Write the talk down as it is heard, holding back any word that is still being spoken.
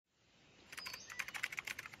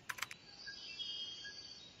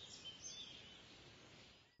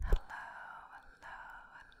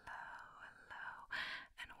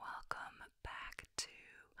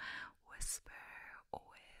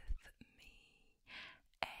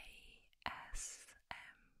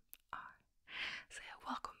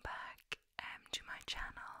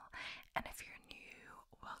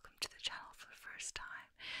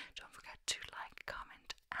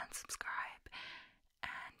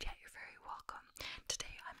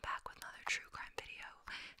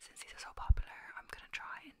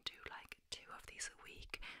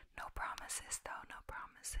promises though, no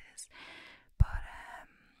promises. But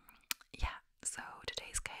yeah, so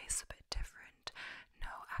today's case is a bit different.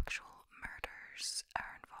 No actual murders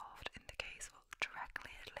are involved in the case, well,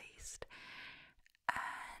 directly at least.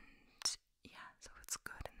 And yeah, so it's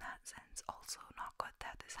good in that sense. Also not good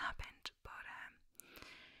that this happened, but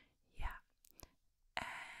yeah.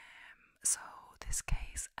 So this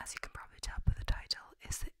case, as you can probably tell by the title,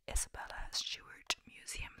 is the Isabella Stewart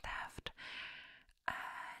Museum theft.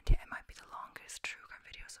 And yeah, it might be the longest true crime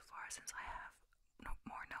video so far, since I have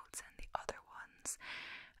more notes than the other ones.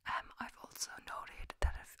 I've also noted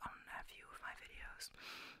that on a few of my videos,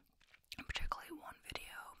 particularly one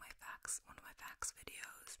video, one of my facts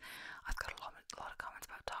videos, I've got a lot of comments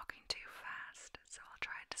about talking too fast, so I'll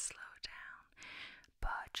try to slow down.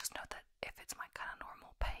 But just note that if it's my kind of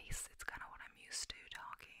normal pace, it's kind of what I'm used to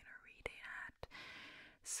talking or reading at.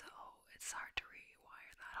 So it's hard to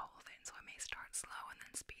rewire that whole thing, so I may start slow and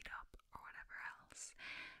then speed up or whatever else.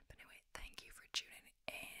 But anyway, thank you for tuning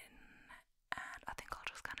in, and I think I'll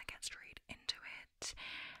just kind of get straight into it.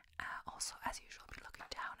 Also, as usual, I'll be looking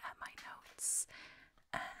down at my notes,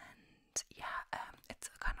 and yeah, it's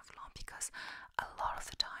kind of long because a lot of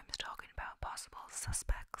the time is talking about possible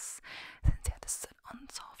suspects, since yeah, this is an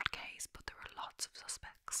unsolved case, but there were lots of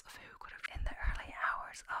suspects of who could have. In the early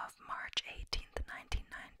hours of March 18th,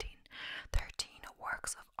 1919, 13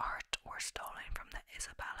 works of art were stolen from the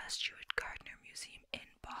Isabella Stewart Gardner Museum in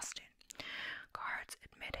Boston. Guards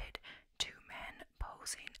admitted two men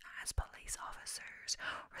posing as police officers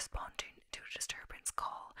responding to a disturbance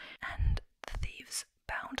call, and the thieves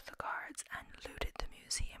bound the guards and looted the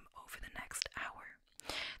museum over the next hour.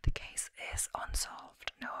 The case is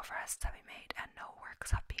unsolved. No arrests have been made and no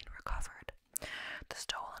works have been recovered. The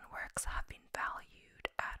stolen works have been valued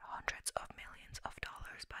at hundreds of millions of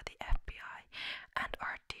dollars by the FBI and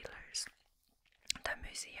art dealers. The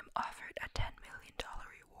museum offered a $10 million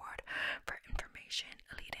reward for information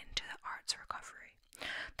leading to the art's recovery,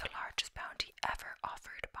 the largest bounty ever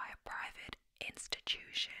offered by a private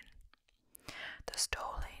institution. The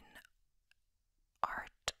stolen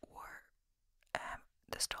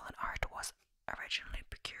art was originally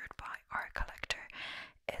procured by art collector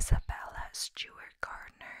Isabella Stewart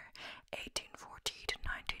Gardner, 1840 to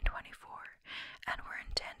 1924, and were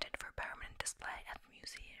intended for permanent display at the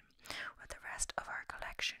museum with the rest of our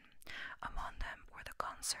collection. Among them were the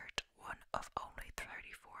concert, one of only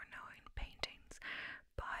 34 known paintings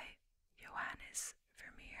by Johannes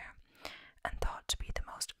Vermeer, and thought to be the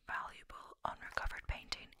most valuable unrecovered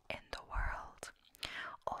painting in the world.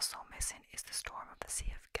 Also missing is the Storm of the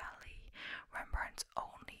Sea of Galilee, Rembrandt's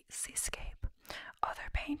only seascape. Other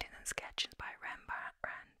paintings and sketches by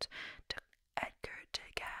Rembrandt, Edgar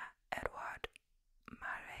Degas, Edouard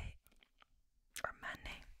Manet,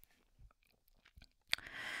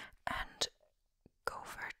 and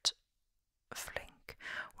Govert Flink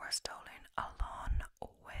were stolen, along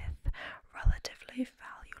with relatively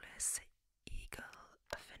valueless eagle,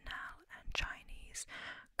 finale, and Chinese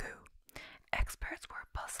goo. Experts were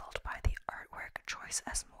puzzled by the artwork choice,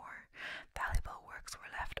 as more valuable works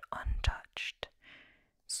were left untouched.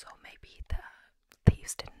 So maybe the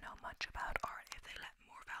thieves didn't know much about art if they left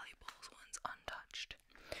more valuable ones untouched.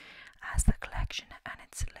 As the collection and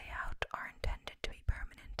its layout are intended to be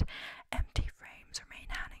permanent, empty frames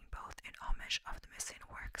remain hanging both in homage of the missing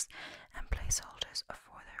works and placeholders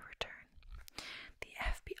for their return. The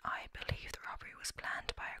FBI believed the robbery was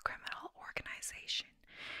planned by a criminal organization.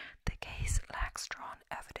 The case lacks strong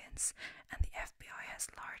evidence, and the FBI has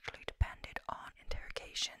largely depended on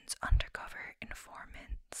interrogations, undercover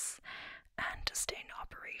informants, and sting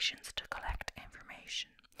operations to collect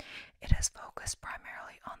information. It has focused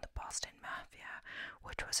primarily on the Boston Mafia,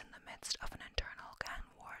 which was in the midst of an internal gang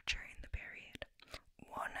war during the period.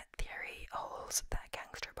 One theory holds that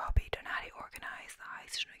gangster Bobby Donati organized the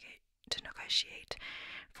heist to negotiate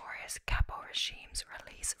for his capo regime's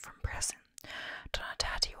release from prison.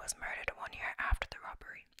 Donati was murdered 1 year after the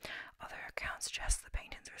robbery. Other accounts suggest the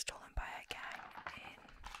paintings were stolen by a gang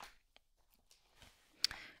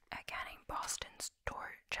in Boston's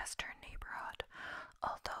Dorchester neighborhood,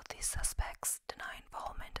 although these suspects deny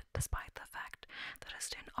involvement despite the fact that a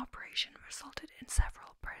sting operation resulted in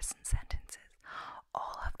several prison sentences.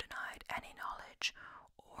 All have denied any knowledge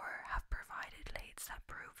or have provided leads that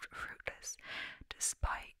proved fruitless,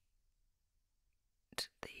 despite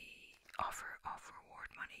the offer of reward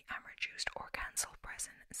money and reduced or cancelled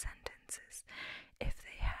prison sentences if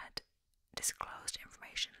they had disclosed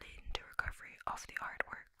information leading to recovery of the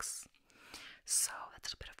artworks. So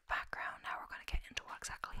that's a bit of background. Now we're going to get into what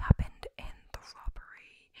exactly happened in the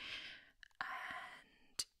robbery.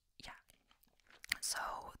 And yeah,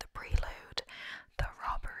 so the prelude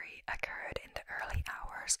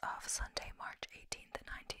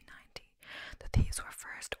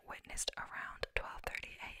witnessed around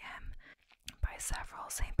 12:30 a.m. by several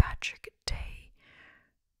St. Patrick Day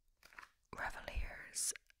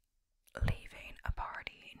revelers leaving a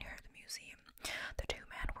party near the museum. The two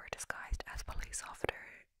men were disguised as police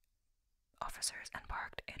officers and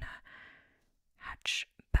parked in a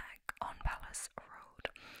hatchback on Palace Road,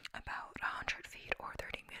 about 100 feet or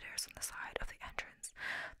 30 meters on the side of the entrance.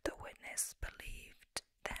 The witness believed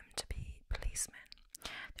them to be policemen.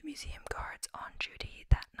 The museum guards on duty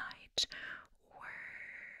that night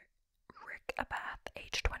were Rick Abath,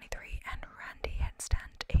 age 23, and Randy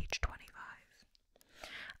Headstand, age 25.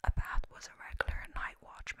 Abath was a regular night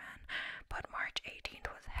watchman, but March 18th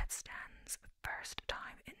was Headstand's first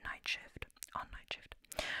time on night shift.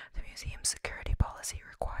 The museum's security policy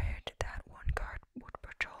required that one guard would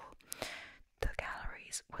patrol the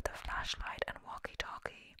galleries with a flashlight and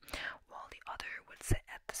walkie-talkie, while the other would sit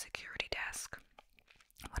at the security desk.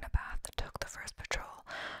 When Abath took the first patrol,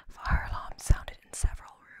 fire alarms sounded in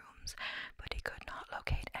several rooms, but he could not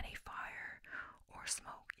locate any fire or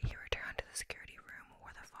smoke. He returned to the security room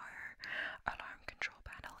where the fire alarm control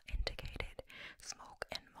panel indicated smoke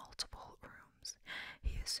in multiple rooms.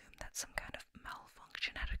 He assumed that some kind of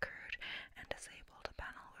malfunction had occurred and disabled the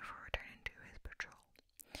panel before returning to his patrol.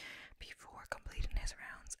 Before completing his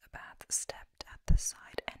rounds, Abath stepped at the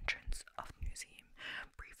side entrance of the museum,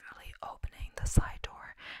 briefly opening the side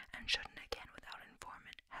door and shutting it again without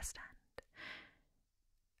informing Headstand.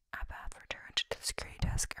 Abath returned to the security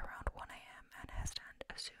desk around 1 a.m. and Headstand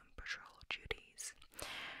assumed patrol duties.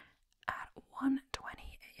 At 1:20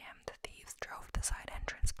 a.m., the thieves drove to the side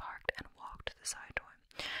entrance, parked, and walked to the side door.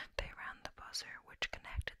 They ran the buzzer, which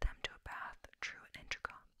connected them to Abath through an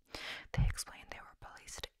intercom. They explained they were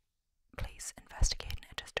police investigating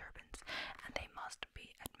a disturbance, and they must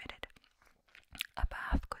be admitted.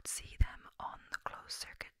 Abath could see them on the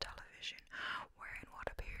closed-circuit television, wearing what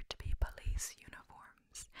appeared to be police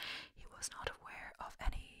uniforms. He was not aware of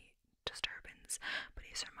any disturbance, but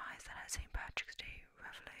he surmised that a St. Patrick's Day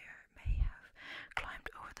reveiller may have climbed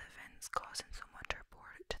over the fence, causing someone to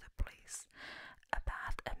report it to the police.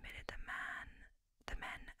 Abath admitted the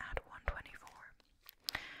men at 1:24.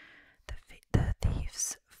 The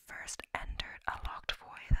thieves first entered a locked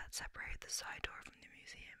void that separated the side door from the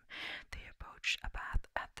museum. They approached Abath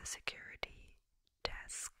at the security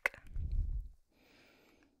desk.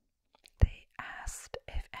 They asked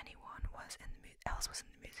if anyone else was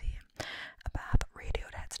in the museum. Abath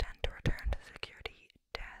radioed Headstand to return to the security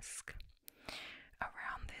desk.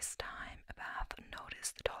 Around this time, Abath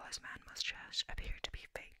noticed the tallest man's mustache appeared to be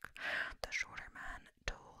fake. The shorter man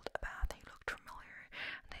told Abath he looked familiar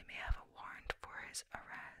and they may have a warrant for his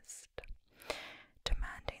arrest,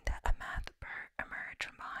 demanding that Abath emerge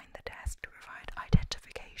from behind the desk to provide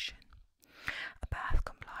identification. Abath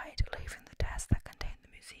complied, leaving the desk that contained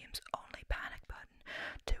the museum's only panic button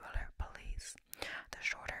to alert police. The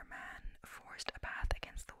shorter man forced Abath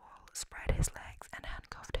against the wall, spread his legs, and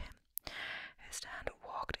handcuffed him. Headstand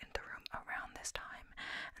walked in the room around this time,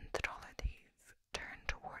 and the taller thief turned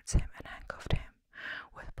towards him and handcuffed him.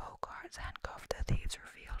 With both guards handcuffed, the thieves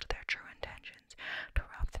revealed their true intentions: to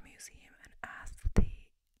rob the museum and asked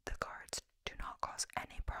the guards to not cause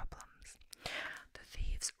any problems. The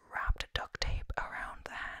thieves wrapped duct tape around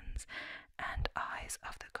the hands and eyes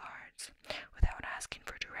of the guards. Without asking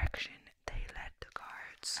for direction, they led the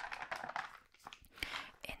guards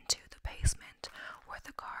into the basement, where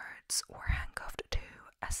the guards were handcuffed to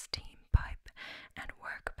a steam pipe and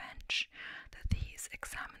workbench. The thieves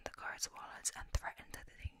examined the guards' wallets and threatened that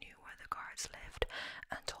they knew where the guards lived,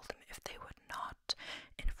 and told them if they would not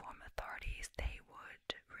inform authorities, they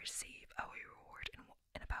would receive a reward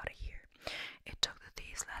in about a year. It took the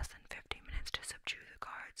thieves less than 50 minutes to subdue the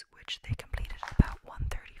guards, which they completed at about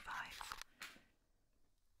 1:35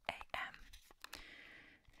 a.m.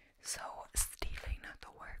 So, stealing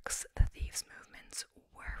the works, the thieves' movements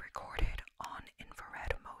were recorded on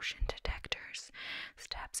infrared motion detectors.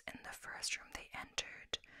 Steps in the first room they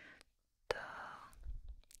entered, the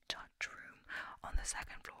Dutch room on the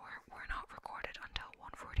second floor, were not recorded until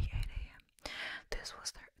 1:48 a.m. This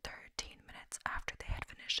was 13 minutes after they had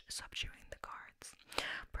finished subduing the guards,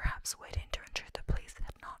 perhaps waiting to ensure the police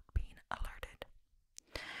had not been alerted.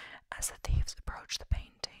 As the thieves approached the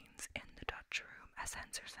paintings in the Dutch room, a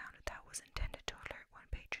sensor sounded that was intended to alert when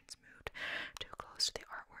patrons moved too close to the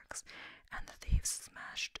artworks, and the thieves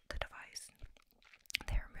smashed the device.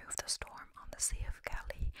 They removed the storm on the Sea of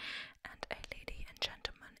Galley and a lady and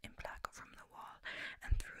gentleman in black from the wall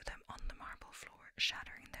and threw them on the marble floor,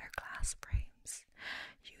 shattering their glass frames.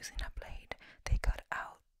 Using a blade, they cut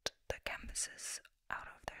out the canvases out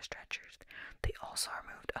of their stretchers. They also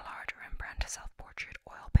removed a large Rembrandt self-portrait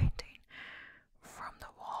oil painting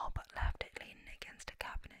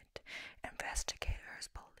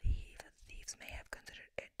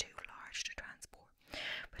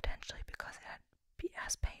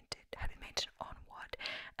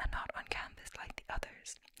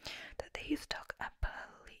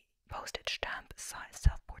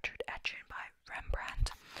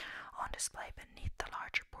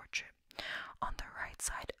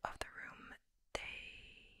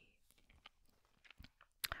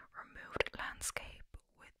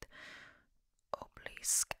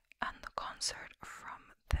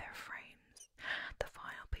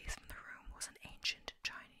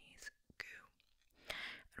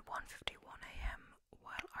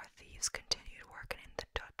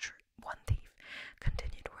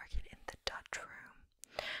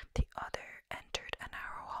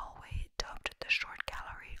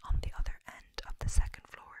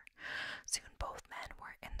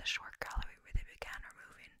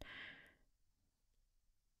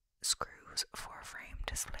museum's for a frame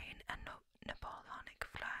displaying a Napoleonic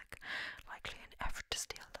flag, likely an effort to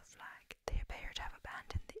steal the flag. They appear to have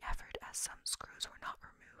abandoned the effort as some screws were not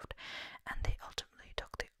removed, and they ultimately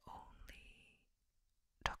took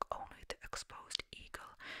only the exposed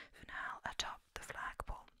eagle finale atop the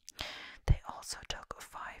flagpole. They also took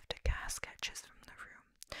 5 Degas sketches from the room.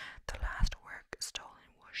 The last work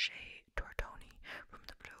stolen was Chez Tortoni from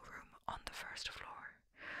the Blue Room on the first floor.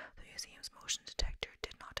 The museum's motion detector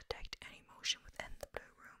did not detect any motion within the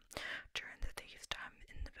Blue Room during the thief's time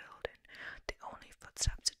in the building. The only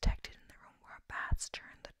footsteps detected in the room were Bat's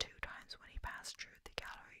turn the 2 times when he passed through the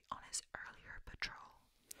gallery on his earlier patrol.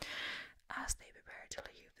 As they prepared to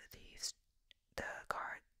leave,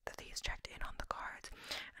 the thieves checked in on the guards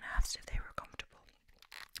and asked if they were comfortable.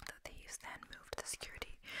 The thieves then moved to the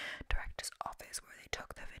security director's office, where they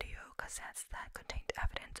took the video cassettes that contained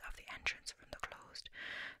evidence of the entrance from the closed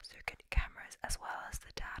circuit cameras, as well as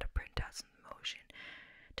the data printouts and motion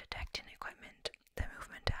detecting equipment. The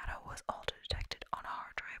movement data was also detected on a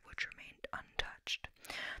hard drive which remained untouched.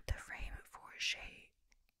 The frame for Chez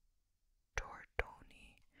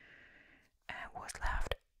Tortoni was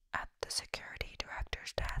left at the security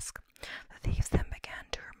director's desk. The thieves then began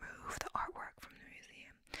to remove the artwork from the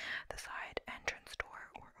museum. The side entrance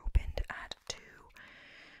door were opened at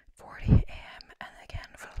 2:40 a.m. and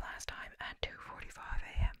again for the last time at 2:45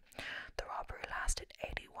 a.m. The robbery lasted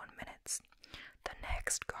 81 minutes. The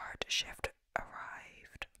next guard shift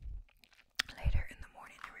arrived later in the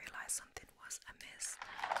morning and realized something was amiss.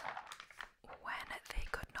 When they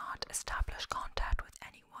could not establish contact with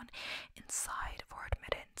anyone inside for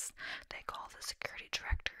admittance, they called the security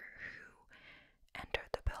director, who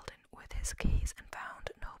entered the building with his keys and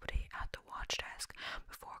found nobody at the watch desk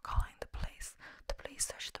before calling the police. The police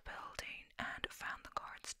searched the building and found the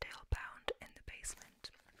guards still bound in the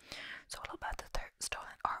basement. So a little about the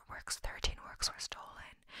stolen artworks. 13 works were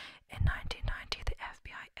stolen. In 1990, the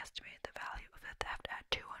FBI estimated the value of the theft at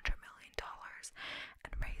 $200 million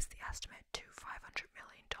and raised the estimate to $500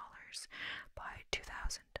 million by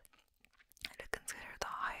 2000. It is considered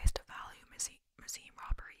the highest value museum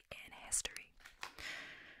robbery in history.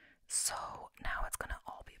 So now it's gonna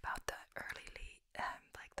all be about the early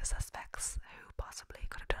the suspects who possibly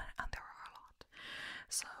could have done it, and there are a lot.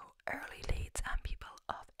 So early leads and people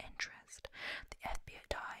of interest. The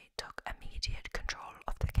FBI took immediate control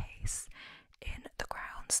of the case in the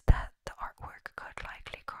grounds that the artwork could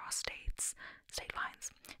likely cross state lines.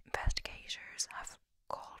 Investigators have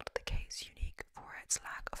called the case unique for its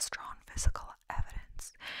lack of strong physical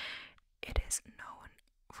evidence. It is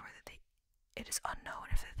unknown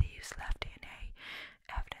if the thieves left DNA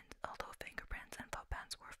evidence. Although fingerprints and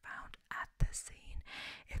footprints were found at the scene,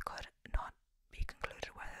 it could not be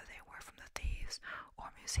concluded whether they were from the thieves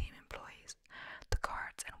or museum employees. The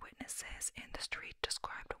guards and witnesses in the street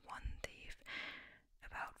described one thief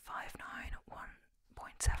about 5'9",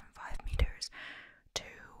 1.75 meters to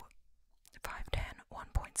 5'10",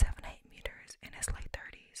 1.78 meters in his late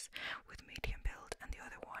 30s with medium build, and the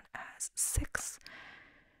other one as 6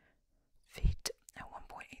 feet and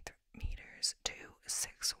 1.8 meters to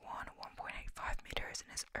 6'1", 1.85 meters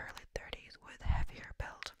in his early 30s with heavier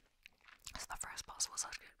build. So the first possible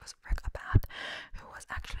suspect was Rick Abath, who was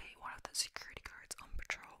actually one of the security guards on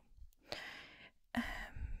patrol.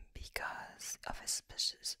 Because of his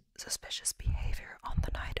suspicious behavior on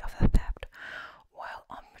the night of the theft. While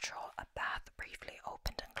on patrol, Abath briefly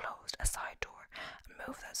opened and closed a side door, a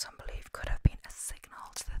move that some believe could have been a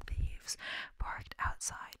signal to the thieves parked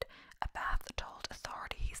outside. Abath told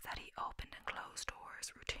authorities that he opened and closed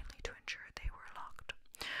doors routinely to ensure they were locked.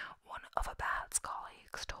 One of Abath's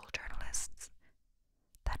colleagues told journalists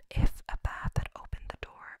that if Abath had opened the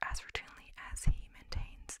door as routinely as he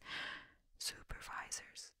maintains,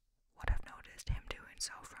 supervisors would have noticed him doing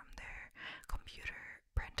so from their computer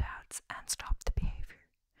printouts and stopped the behavior.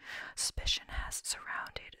 Suspicion has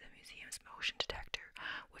surrounded the museum's motion detector,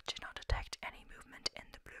 which did not detect any movement in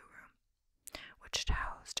the Blue Room, which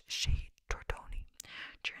housed Chez Tortoni.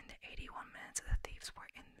 During the 81 minutes the thieves were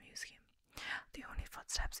in the museum, the only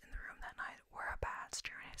footsteps in the room that night were Abath's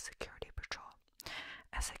during his security patrol.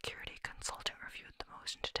 A security consultant reviewed the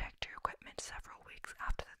motion detector equipment several weeks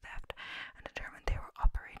after the theft and determined they were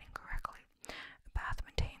operating correctly. Abath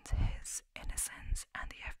maintains his innocence, and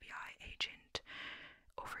the FBI agent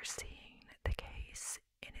overseeing the case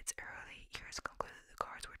in its early years concluded the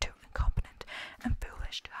guards were too incompetent and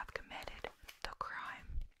foolish to have committed the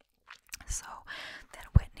crime. So then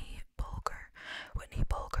Whitney Bulger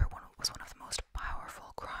was one of the most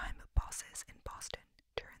powerful crime bosses in Boston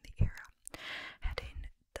during the era, heading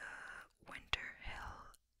the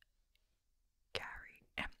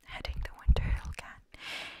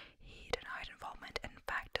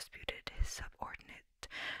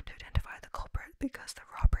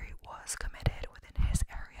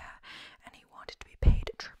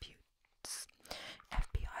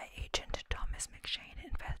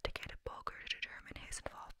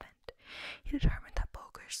He determined that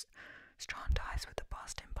Boger's strong ties with the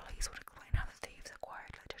Boston police would explain how the thieves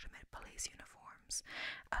acquired legitimate police uniforms,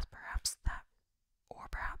 as perhaps that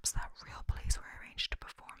real police were arranged to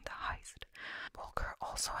perform the heist. Boger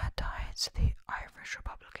also had ties to the Irish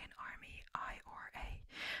Republican Army, IRA.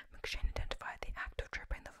 McShane identified the act of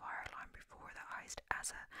tripping the fire alarm before the heist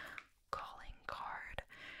as a calling card.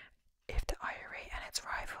 If the IRA and its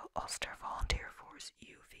rival Ulster Volunteer Force,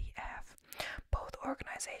 UVF, both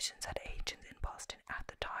organizations had agents in Boston at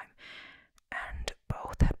the time, and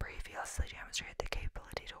both had previously demonstrated the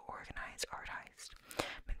capability to organize art heist.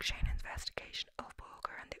 McShane's investigation of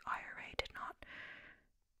Boger and the IRA did not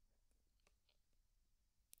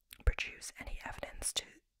produce any evidence to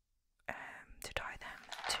tie them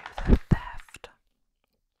to the theft.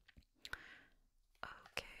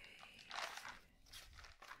 Okay.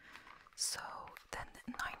 So then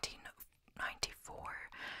in 1994,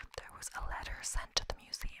 there was a letter sent to the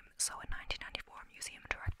museum. So in 1994, museum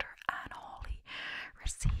director Anne Hawley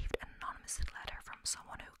received an anonymous letter from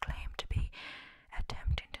someone who claimed to be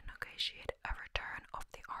attempting to negotiate a return of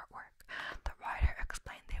the artwork. The writer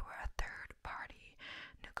explained they were a third-party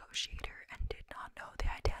negotiator and did not know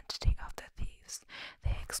the identity of the thieves.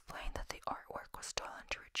 They explained that the artwork was stolen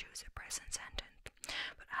to reduce a prison sentence,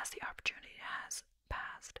 but as the opportunity has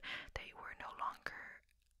passed, there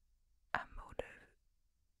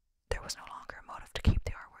was no longer a motive to keep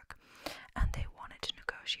the artwork, and they wanted to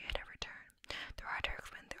negotiate a return. The writer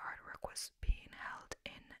explained the artwork was being held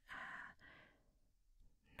in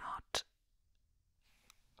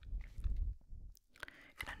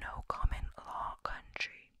a no-comment law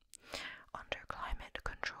country under climate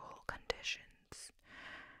control conditions.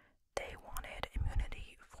 They wanted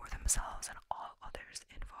immunity for themselves and all others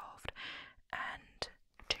involved, and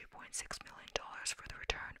 $2.6 million for the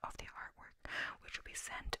return of the artwork, which would be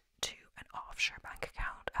sent to an offshore bank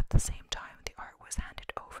account at the same time the art was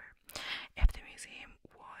handed over. If the museum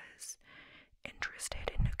was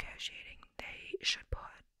interested in negotiating, they should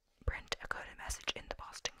print a coded message in the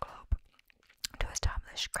Boston Globe to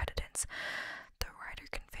establish credence. The writer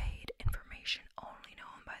conveyed information only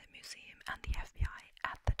known by the museum and the FBI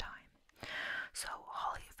at the time. So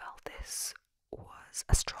Hawley felt this was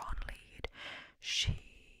a strong lead. She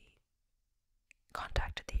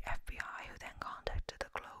contacted the FBI, who then contacted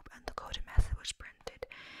the Globe, and the coded message was printed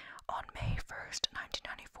on May 1st,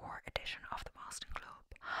 1994 edition of the Boston Globe.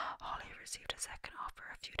 Hawley received a second offer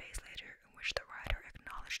a few days later, in which the writer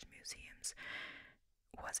acknowledged the museums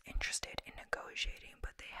was interested in negotiating,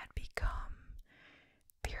 but they had become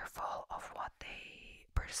fearful of what they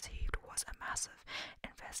perceived was a massive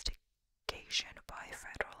investigation by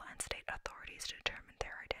federal and state authorities to determine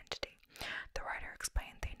their identity. The writer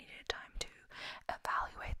explained they needed time to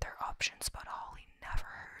evaluate their options, but Hawley never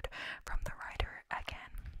heard from the writer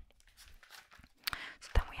again. So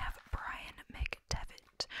then we have Brian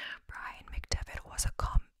McDevitt. Brian McDevitt was a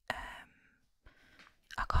con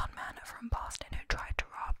man from Boston who tried to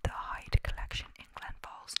rob the Hyde collection in Glen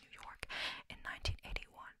Falls, New York in 1981.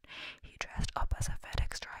 He dressed up as a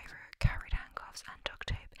FedEx driver, carried handcuffs and duct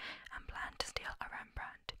tape, and planned to steal a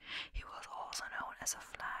Rembrandt. He was also known as a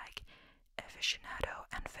flag aficionado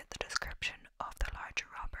and fit the description of the larger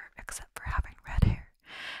robber, except for having red hair.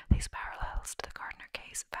 These parallels to the Gardner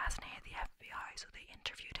case fascinated the FBI, so they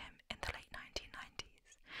interviewed him in the late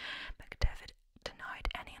 1990s. McDevitt denied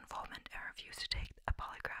any involvement and refused to take a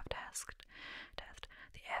polygraph test.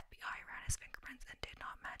 The FBI ran his fingerprints and did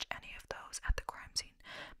not match any of those at the crime scene.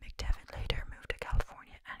 McDevitt later moved to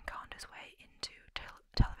California and conned his way into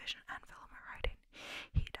television and film writing.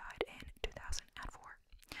 He died in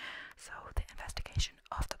 2004. So the investigation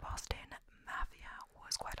of the Boston Mafia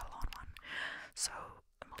was quite a long one. So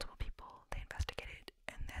multiple people they investigated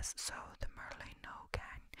in this. So the Merlin No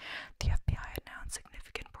gang. The FBI announced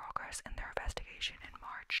significant progress in their investigation in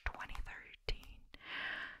March 2013.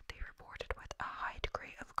 They reported with a high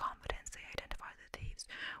degree of confidence they identified the thieves,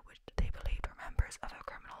 which they believed were members of a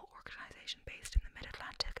criminal organization based in the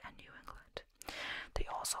Mid-Atlantic and New England. They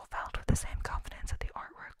also felt with the same confidence that the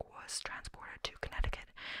artwork was transported to Connecticut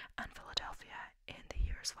and Philadelphia in the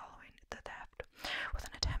years following the theft, with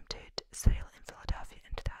an attempted sale in Philadelphia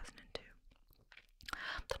in 2002.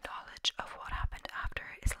 The knowledge of what happened after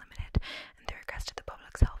is limited, and they requested the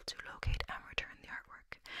public's help to locate and return the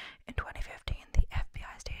artwork. In 2015, the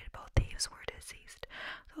FBI stated both thieves were deceased,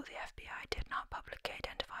 though the FBI did not publicly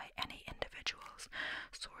identify any individuals.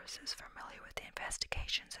 Sources familiar with the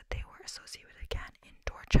investigations said they were associated with a gang in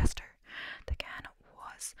Dorchester. The gang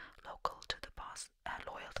was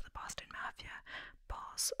loyal to the Boston Mafia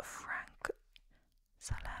boss Frank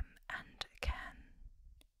Salem and Ken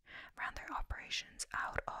ran their operation donations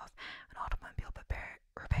out of an automobile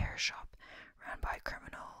repair shop run by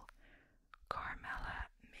criminal Carmela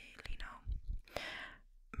Melino.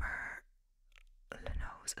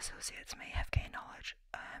 Merlino's associates may have gained knowledge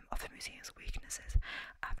of the museum's weaknesses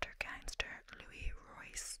after gangster Louis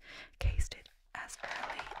Royce cased it as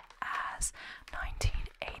early as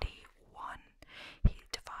 1981. He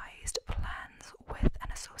devised plans with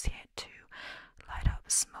an associate to light up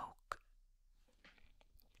smoke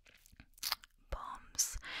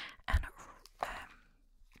bombs and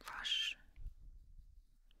rush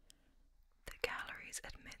the galleries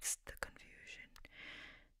amidst the confusion.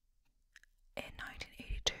 In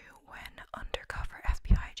 1982, when undercover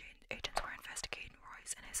FBI agents were investigating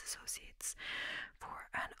Royce and his associates for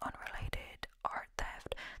an unrelated art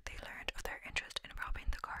theft, they learned of their interest in robbing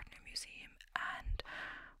the Gardner Museum and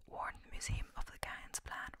warned the museum of the gang's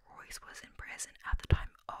plan. Royce was in prison at the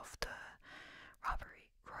time of the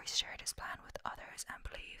robbery. Royce shared his plan with others and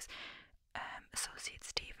believes associate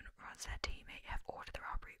Stephen Rossetti may have ordered the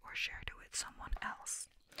robbery or shared it with someone else.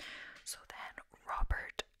 So then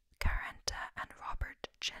Robert Carenta and Robert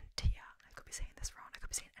Gentilla, I could be saying this wrong, I could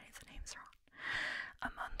be saying any of the names wrong.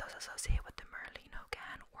 Among those associated with the Merlino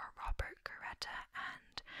gang were Robert Caretta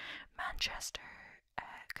and Manchester,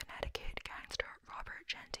 Connecticut gangster Robert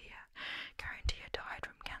Gentilla. Carenta died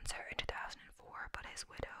from cancer in 2004, but his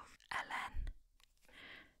widow, Ellen,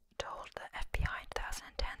 told the FBI in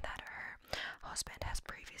 2010 that her husband has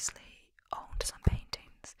previously owned some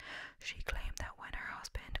paintings. She claimed that when her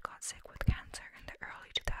husband got sick with cancer in the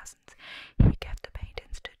early 2000s, he gave the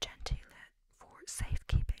paintings to Gentilla for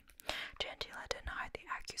safekeeping. Gentilla denied the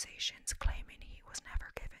accusations, claiming he was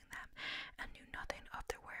never giving them and knew nothing of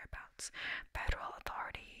their whereabouts. Federal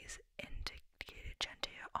authorities indicated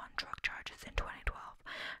Gentilla on drug charges in 2012,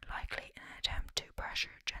 likely in an attempt to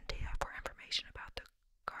pressure Gentilla for information about the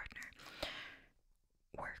Gardner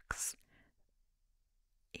works.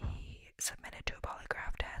 He submitted to a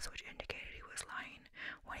polygraph test which indicated he was lying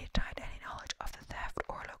when he denied any knowledge of the theft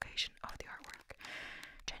or location of the artwork.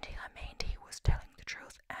 Gentilla maintained he was telling the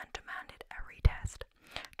truth and demanded a retest.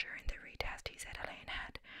 During the retest, he said Elaine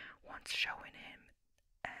had once shown him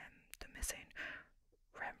the missing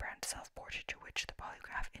Rembrandt self-portrait, to which the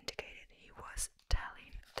polygraph indicated he was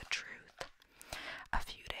telling the truth. A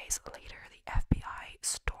few days later, the FBI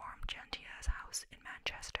stormed Gentilla's house in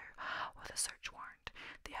Manchester with a search warrant.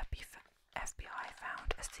 The FBI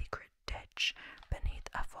found a secret ditch beneath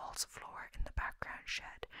a false floor in the background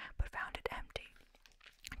shed, but found it empty.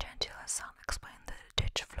 Gentilla's son explained that the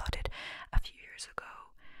ditch flooded a few years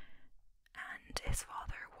ago, and his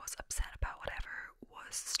father was upset about whatever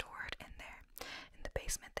was stored in there. In the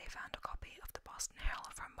basement, they found a copy of the Boston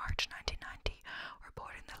Herald from March 1990,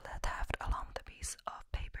 reporting the theft along with a piece of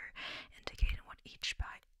paper indicating what each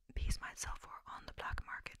piece might sell for on the black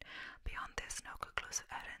market. Beyond this, no conclusive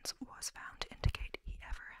evidence was found to indicate he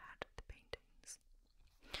ever had the paintings.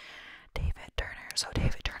 David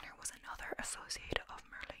Turner was another associate of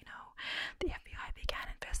Merlino. The FBI began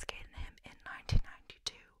investigating him in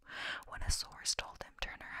 1992 when a source told him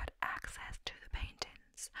Turner had access to the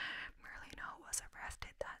paintings. Merlino was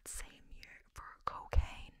arrested that same year for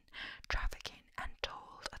cocaine trafficking and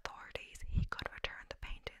told authorities he could return the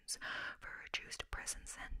paintings for a reduced prison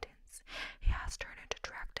sentence. He asked Turner to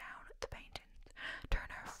track down the paintings.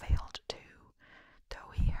 Turner failed to,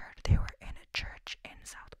 though he heard they were in a church in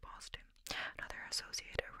South Boston. Another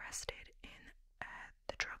associate arrested in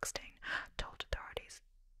the drug sting told authorities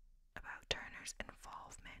about Turner's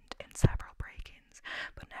involvement in several break-ins,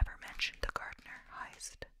 but never mentioned the Gardner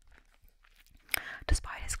heist.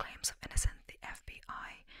 Despite his claims of innocence, the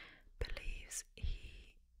FBI believes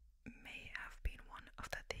he may have been one of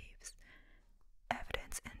the thieves.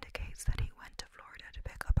 Evidence indicates that he went to Florida to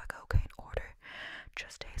pick up a cocaine order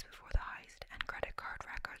just days before the heist, and credit card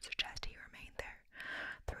records suggest he remained there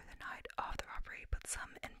through the night of the robbery, but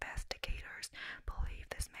some investigators believe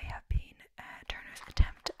this may have been Turner's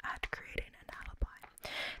attempt at creating an alibi.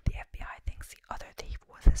 The FBI thinks the other thief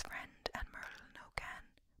was his friend and Merlino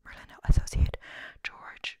associate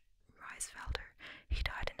George Reisfelder. He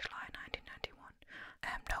died in July 1991.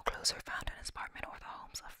 No clues were found in his apartment or the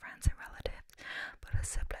homes of friends and relatives, but his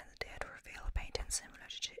siblings did reveal a painting similar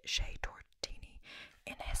to Shea Tortini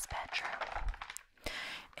in his bedroom.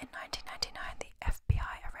 In 1999, the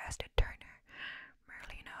FBI arrested Turner,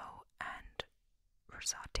 Merlino, and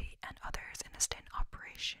Rosati and others in a sting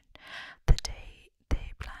operation. The day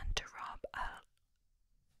they planned to rob a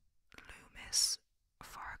Loomis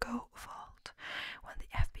Fargo vault. When the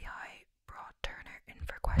FBI brought Turner in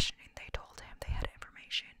for questioning, they told him they had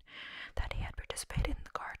information that he had participated in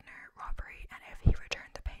the Gardner robbery, and if he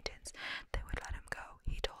returned the paintings, they would let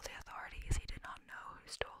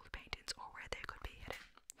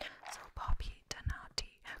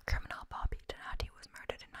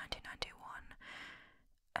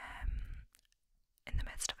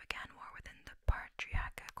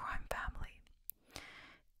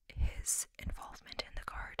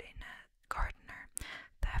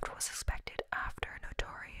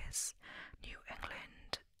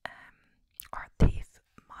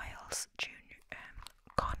Miles Jr.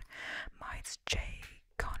 Miles J.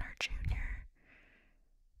 Connor Jr.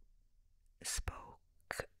 spoke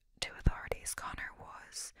to authorities. Connor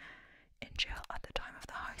was in jail at the time of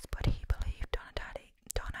the heist, but he believed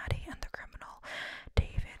Donati and the criminal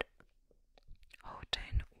David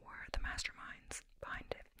Houghton were the masterminds behind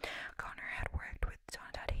it. Connor had worked with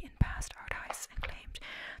Donati in past art heists and claimed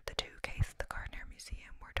the two cases at the Gardner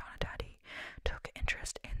Museum where Donati took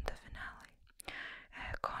interest in the finale.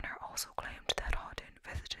 Connor also claimed that Houghton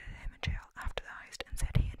visited him in jail after the heist and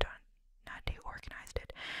said he and Donati organized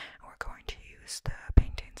it and were going to use the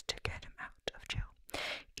paintings to get him out of jail.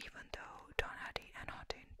 Even though Donati and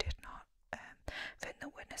Houghton did not fit in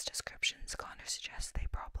the witness descriptions, Connor suggests they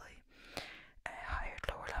probably hired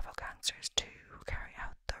lower-level gangsters to carry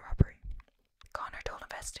out the robbery. Connor told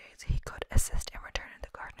investigators he could assist in returning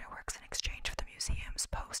the Gardner works in exchange for the museum's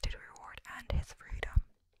posted reward and his freedom.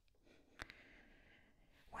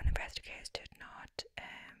 When investigators did not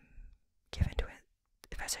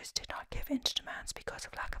give in to demands because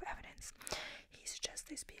of lack of evidence, he suggests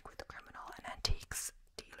they speak with the criminal and antiques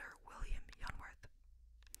dealer William Yunworth.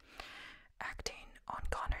 Acting on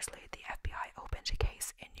Connor's lead, the FBI opened a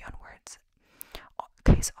case on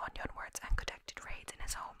Yunworth's and conducted raids in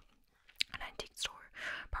his home, an antique store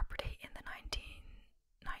property in the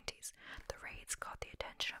 1990s. The raids caught the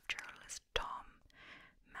attention of journalist Tom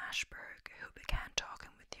Mashberg, who began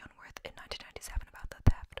talking with Yunworth in 1997 about the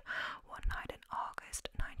theft. One night in August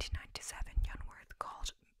 1997, Yunworth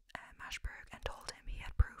called Mashberg and told him he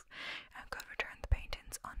had proof and could return the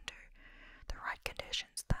paintings under the right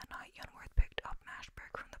conditions. That night, Yunworth picked up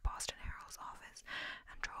Mashberg from the Boston Herald's office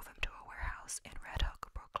and drove him to a warehouse in Red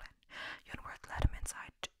Hook, Brooklyn. Yunworth led him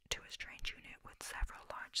inside to a strange unit with several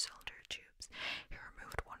large cylinder tubes. He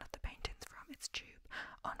removed one of the paintings from its tube,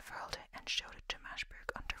 unfurled it, and showed it to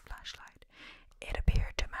Mashberg under flashlight. It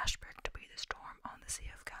appeared to Mashberg to be the storm on the Sea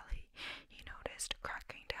of Galilee. He noticed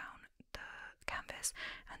cracking down the canvas,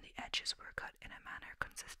 and the edges were cut in a manner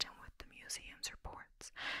consistent with the museum's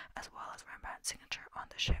reports, as well as Rembrandt's signature on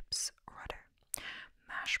the ship's rudder.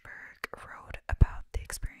 Mashberg wrote about the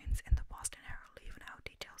experience in the Boston Herald, leaving out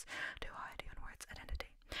details to hide Yunworth's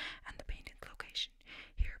identity and the painting's location.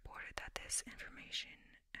 He reported that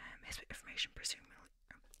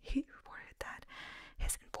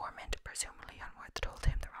his informant, presumably Yunworth, told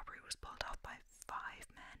him the robbery was pulled off by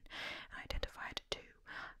 5 men and identified 2.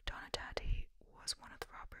 Donati was one of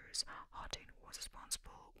the robbers. Houghton was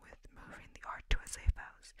responsible with moving the art to a safe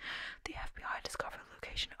house. The FBI discovered the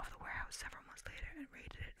location of the warehouse several months later and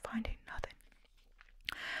raided it, finding nothing.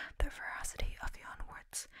 The veracity of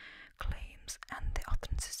Yunworth's claims and the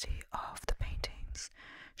authenticity of the paintings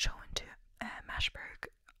shown to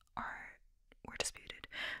Mashberg were disputed.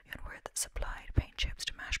 Yunworth supplied paint chips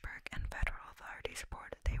to Mashberg, and federal authorities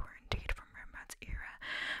reported they were indeed from Rembrandt's era,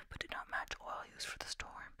 but did not match oil used for the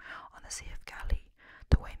storm on the Sea of Galilee.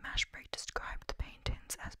 The way Mashberg described the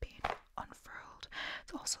paintings as being unfurled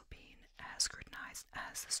has also been scrutinized,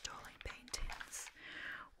 as the stolen paintings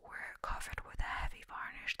were covered with a heavy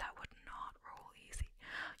varnish that would not roll easy.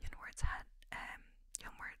 Yunworth had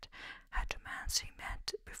demands he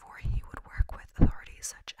met before he would work with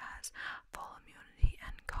authorities, such as full immunity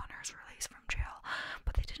and Connor's release from jail,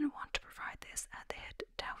 but they didn't want to provide this as they had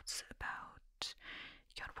doubts about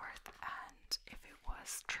Yunworth and if it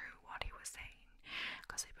was true what he was saying,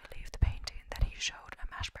 because they believed the painting that he showed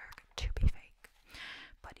at Mashberg to be fake.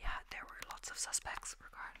 But yeah, there were lots of suspects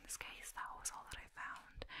regarding this case. That was all that I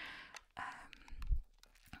found.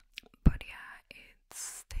 But yeah,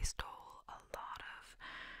 they stole a lot of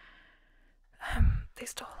they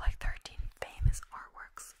stole like 13 famous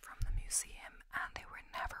artworks from the museum, and they were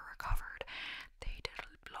never recovered. They did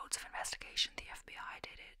loads of investigation. The FBI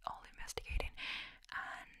did it, all the investigating,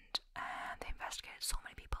 and they investigated so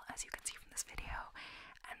many people, as you can see from this video,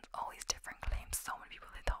 and all these different claims. So many people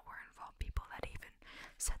they thought were involved, people that even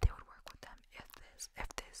said they would work with them if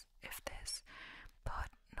this, but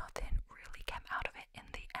nothing really came out of it in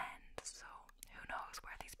the end. So who knows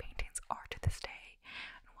where these paintings are to this day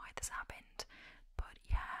and why this happened. But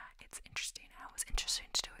yeah, it's interesting. I was interested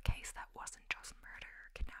to do a case that wasn't just murder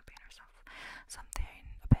or kidnapping or something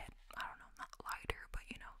a bit, I don't know, not lighter, but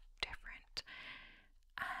different.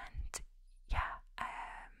 And yeah,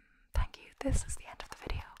 thank you. This is the end of the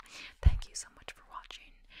video. Thank you so much for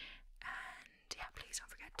watching, and yeah, please don't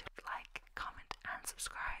forget to like, comment, and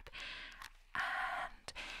subscribe. And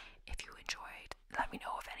if you enjoyed, let me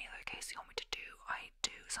know of any other case you want me to do.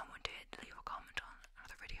 Someone did leave a comment on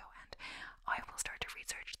another video, and I will start to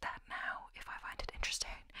research that now if I find it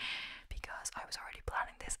interesting.